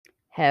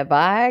Have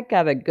I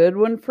got a good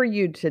one for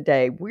you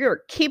today?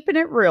 We're keeping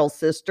it real,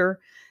 sister.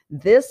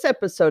 This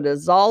episode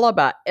is all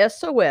about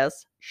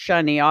SOS,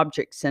 shiny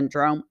object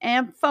syndrome,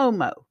 and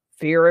FOMO,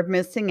 fear of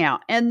missing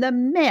out, and the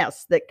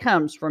mess that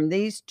comes from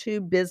these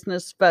two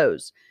business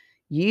foes.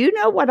 You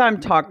know what I'm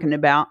talking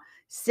about.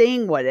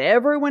 Seeing what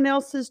everyone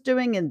else is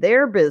doing in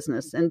their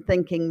business and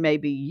thinking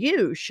maybe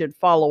you should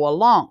follow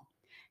along.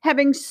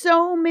 Having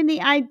so many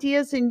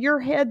ideas in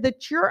your head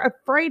that you're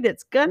afraid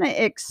it's going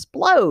to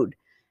explode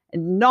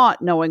and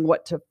not knowing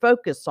what to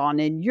focus on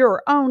in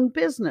your own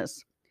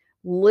business.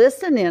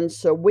 Listen in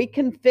so we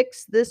can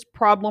fix this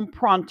problem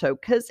pronto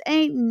because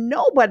ain't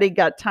nobody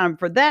got time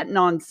for that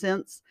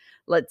nonsense.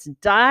 Let's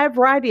dive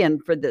right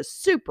in for this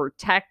super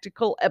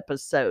tactical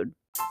episode.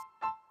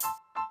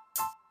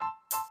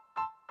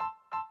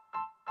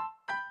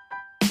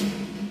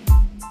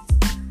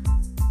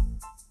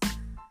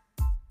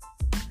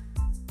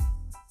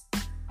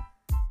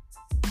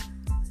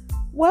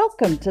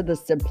 Welcome to the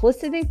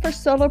Simplicity for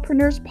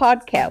Solopreneurs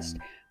podcast,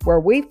 where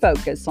we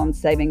focus on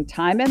saving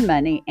time and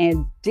money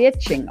and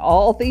ditching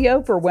all the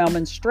overwhelm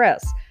and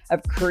stress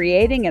of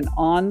creating an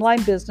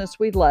online business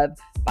we love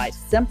by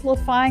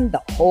simplifying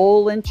the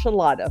whole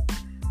enchilada.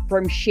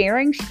 From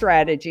sharing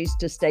strategies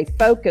to stay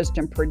focused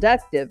and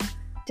productive,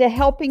 to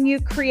helping you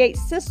create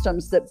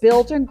systems that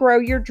build and grow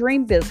your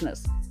dream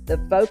business, the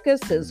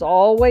focus is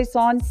always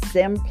on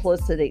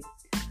simplicity.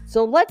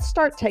 So let's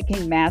start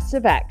taking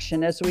massive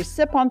action as we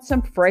sip on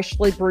some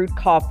freshly brewed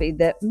coffee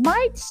that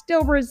might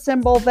still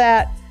resemble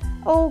that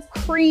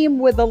cream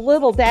with a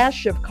little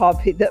dash of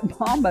coffee that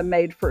Mama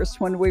made for us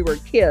when we were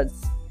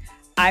kids.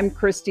 I'm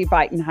Christy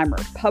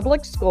Weitenheimer,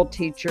 public school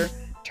teacher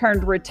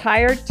turned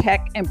retired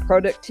tech and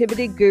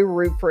productivity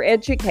guru for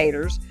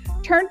educators,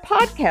 turned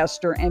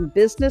podcaster and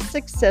business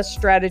success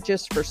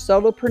strategist for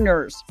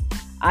solopreneurs.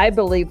 I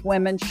believe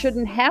women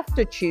shouldn't have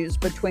to choose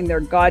between their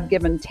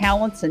God-given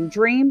talents and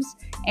dreams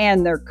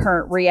and their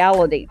current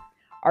reality.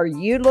 Are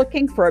you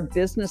looking for a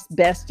business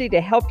bestie to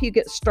help you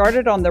get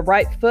started on the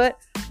right foot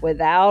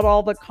without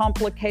all the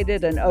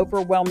complicated and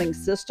overwhelming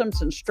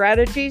systems and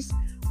strategies?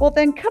 Well,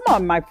 then come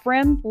on, my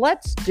friend,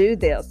 let's do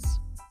this.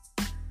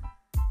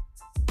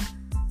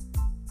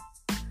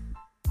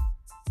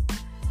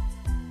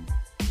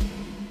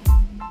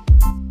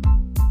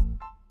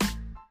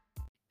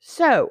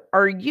 So,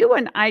 are you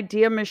an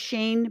idea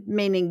machine,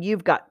 meaning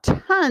you've got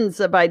tons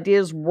of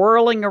ideas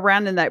whirling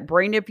around in that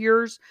brain of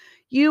yours?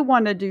 You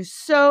want to do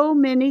so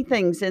many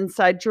things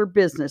inside your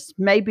business.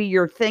 Maybe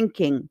you're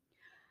thinking,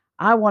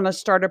 I want to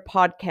start a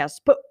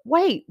podcast, but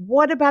wait,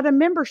 what about a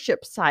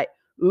membership site?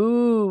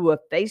 Ooh, a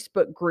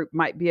Facebook group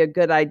might be a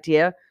good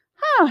idea.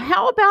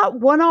 How about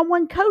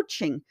one-on-one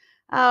coaching?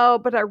 Oh,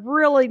 but I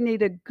really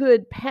need a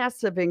good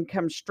passive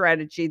income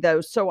strategy though,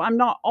 so I'm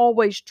not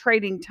always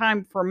trading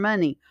time for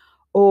money.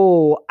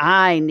 Oh,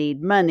 I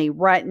need money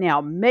right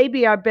now.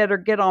 Maybe I better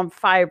get on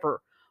Fiverr.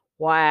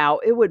 Wow,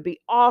 it would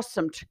be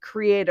awesome to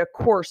create a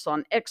course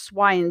on X,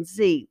 Y, and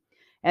Z.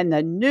 And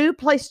the new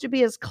place to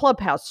be is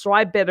Clubhouse, so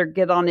I better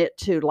get on it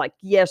too, like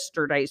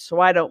yesterday, so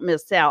I don't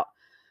miss out.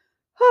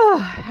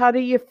 How do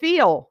you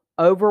feel?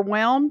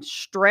 Overwhelmed,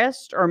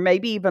 stressed, or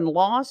maybe even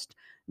lost?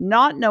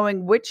 Not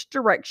knowing which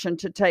direction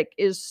to take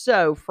is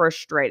so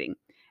frustrating.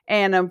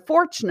 And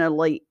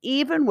unfortunately,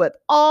 even with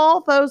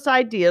all those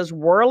ideas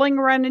whirling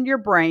around in your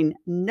brain,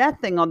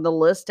 nothing on the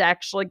list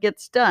actually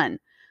gets done.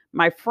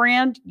 My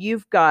friend,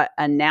 you've got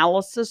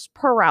analysis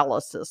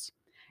paralysis.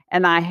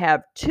 And I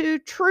have two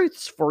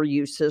truths for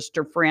you,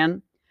 sister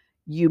friend.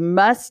 You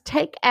must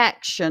take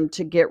action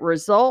to get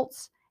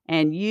results,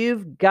 and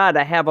you've got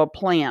to have a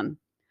plan.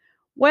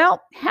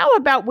 Well, how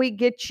about we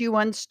get you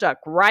unstuck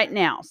right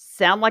now?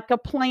 Sound like a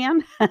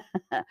plan?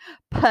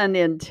 Pun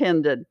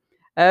intended.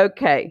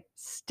 Okay,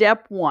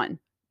 step one,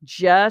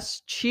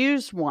 just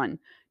choose one.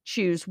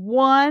 Choose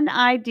one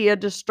idea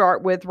to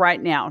start with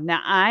right now. Now,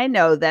 I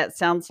know that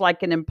sounds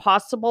like an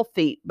impossible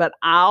feat, but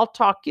I'll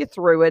talk you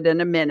through it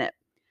in a minute.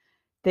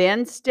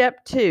 Then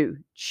step two,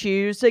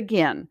 choose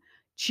again.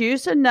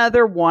 Choose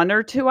another one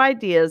or two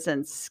ideas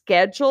and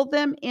schedule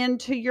them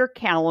into your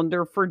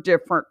calendar for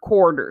different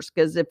quarters,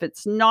 because if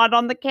it's not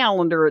on the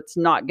calendar, it's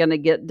not going to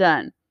get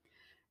done.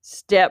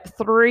 Step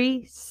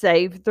three,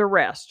 save the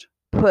rest.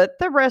 Put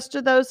the rest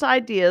of those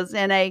ideas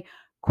in a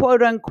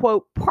quote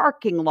unquote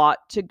parking lot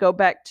to go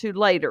back to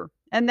later.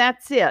 And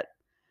that's it.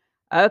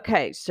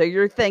 Okay, so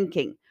you're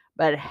thinking,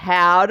 but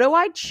how do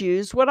I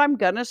choose what I'm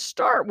going to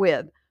start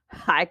with?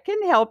 I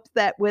can help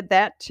that with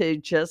that too,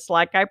 just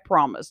like I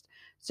promised.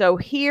 So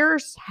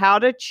here's how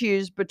to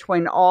choose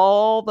between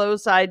all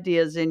those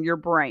ideas in your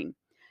brain.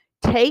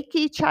 Take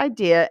each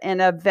idea and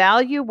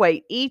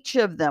evaluate each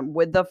of them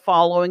with the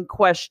following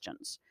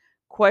questions.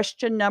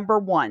 Question number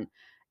one,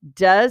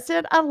 does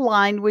it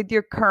align with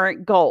your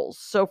current goals?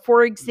 So,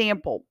 for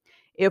example,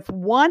 if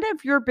one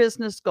of your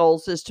business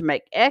goals is to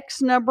make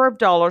X number of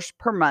dollars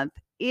per month,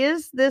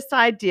 is this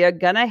idea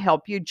going to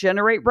help you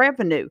generate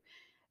revenue?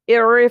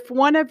 Or if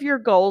one of your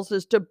goals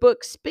is to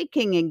book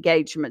speaking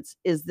engagements,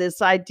 is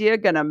this idea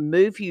going to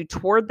move you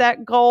toward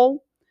that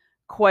goal?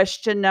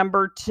 Question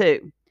number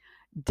two,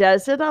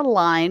 Does it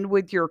align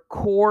with your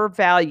core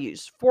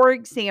values? For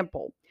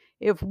example,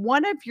 if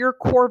one of your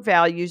core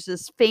values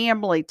is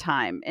family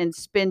time and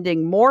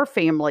spending more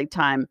family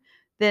time,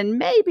 then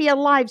maybe a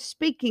live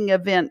speaking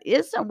event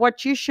isn't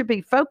what you should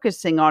be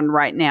focusing on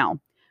right now.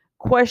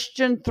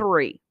 Question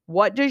 3.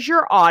 What does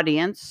your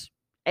audience,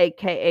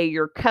 aka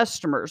your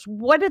customers,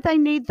 what do they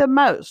need the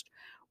most?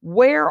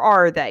 Where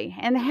are they?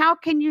 And how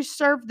can you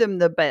serve them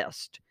the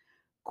best?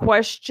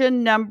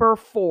 Question number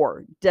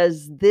 4.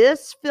 Does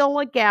this fill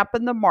a gap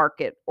in the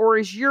market, or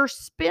is your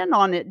spin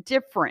on it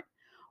different?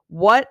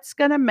 What's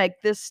going to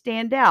make this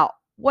stand out?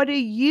 What do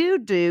you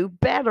do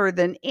better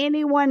than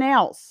anyone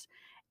else?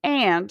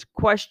 And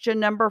question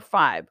number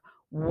 5.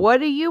 What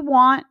do you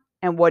want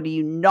and what do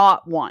you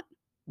not want?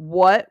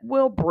 What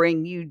will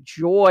bring you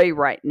joy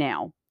right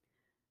now?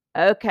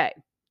 Okay.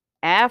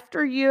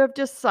 After you have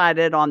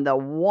decided on the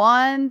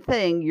one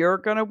thing you're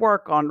going to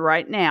work on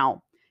right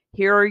now,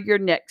 here are your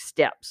next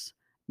steps.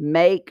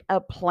 Make a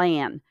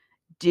plan.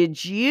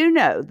 Did you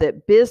know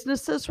that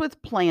businesses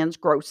with plans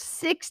grow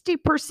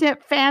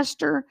 60%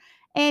 faster?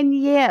 And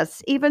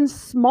yes, even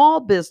small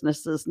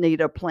businesses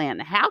need a plan.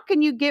 How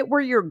can you get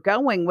where you're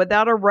going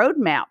without a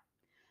roadmap?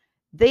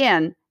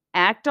 Then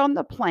act on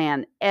the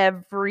plan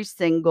every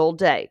single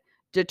day.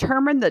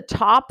 Determine the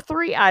top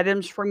 3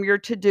 items from your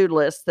to-do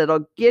list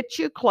that'll get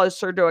you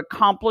closer to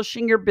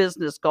accomplishing your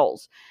business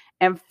goals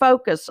and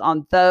focus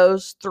on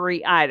those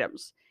 3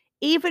 items.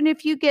 Even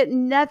if you get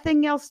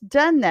nothing else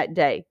done that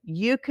day,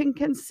 you can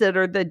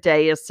consider the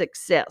day a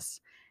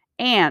success.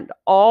 And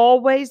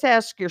always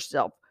ask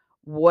yourself,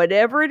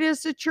 whatever it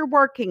is that you're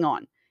working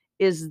on,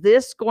 is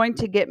this going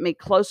to get me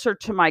closer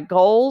to my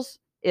goals?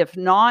 If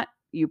not,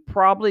 you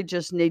probably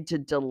just need to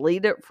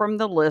delete it from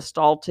the list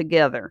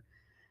altogether.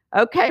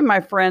 Okay, my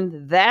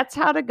friend, that's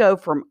how to go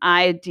from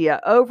idea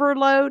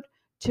overload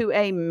to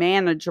a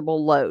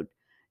manageable load.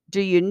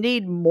 Do you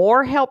need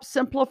more help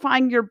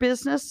simplifying your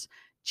business?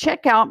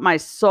 Check out my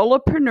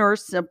Solopreneur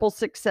Simple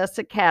Success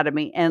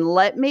Academy and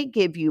let me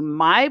give you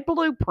my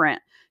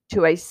blueprint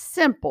to a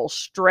simple,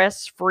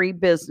 stress-free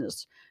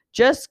business.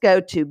 Just go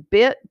to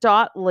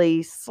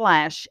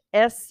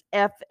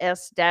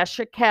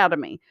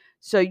bit.ly/SFS-Academy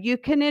so you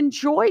can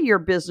enjoy your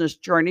business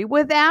journey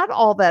without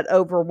all that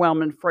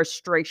overwhelming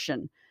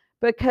frustration.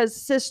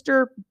 Because,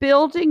 sister,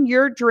 building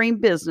your dream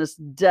business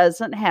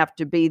doesn't have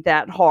to be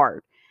that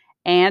hard.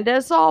 And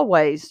as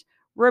always,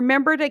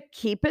 remember to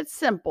keep it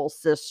simple,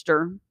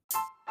 sister.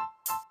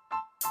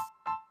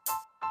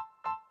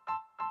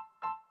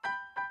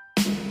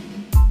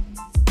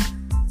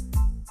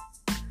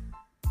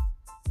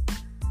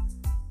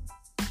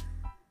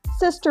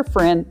 Sister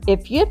friend,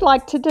 if you'd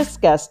like to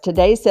discuss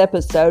today's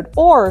episode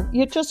or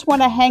you just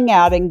want to hang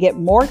out and get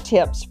more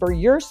tips for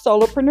your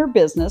solopreneur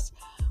business,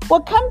 well,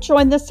 come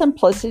join the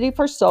Simplicity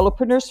for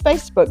Solopreneurs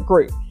Facebook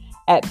group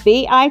at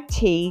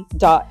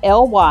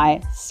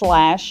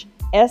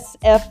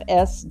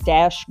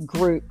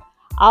bit.ly/SFS-group.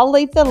 I'll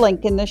leave the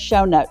link in the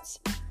show notes.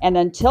 And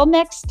until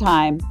next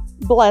time,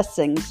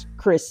 blessings,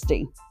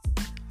 Christy.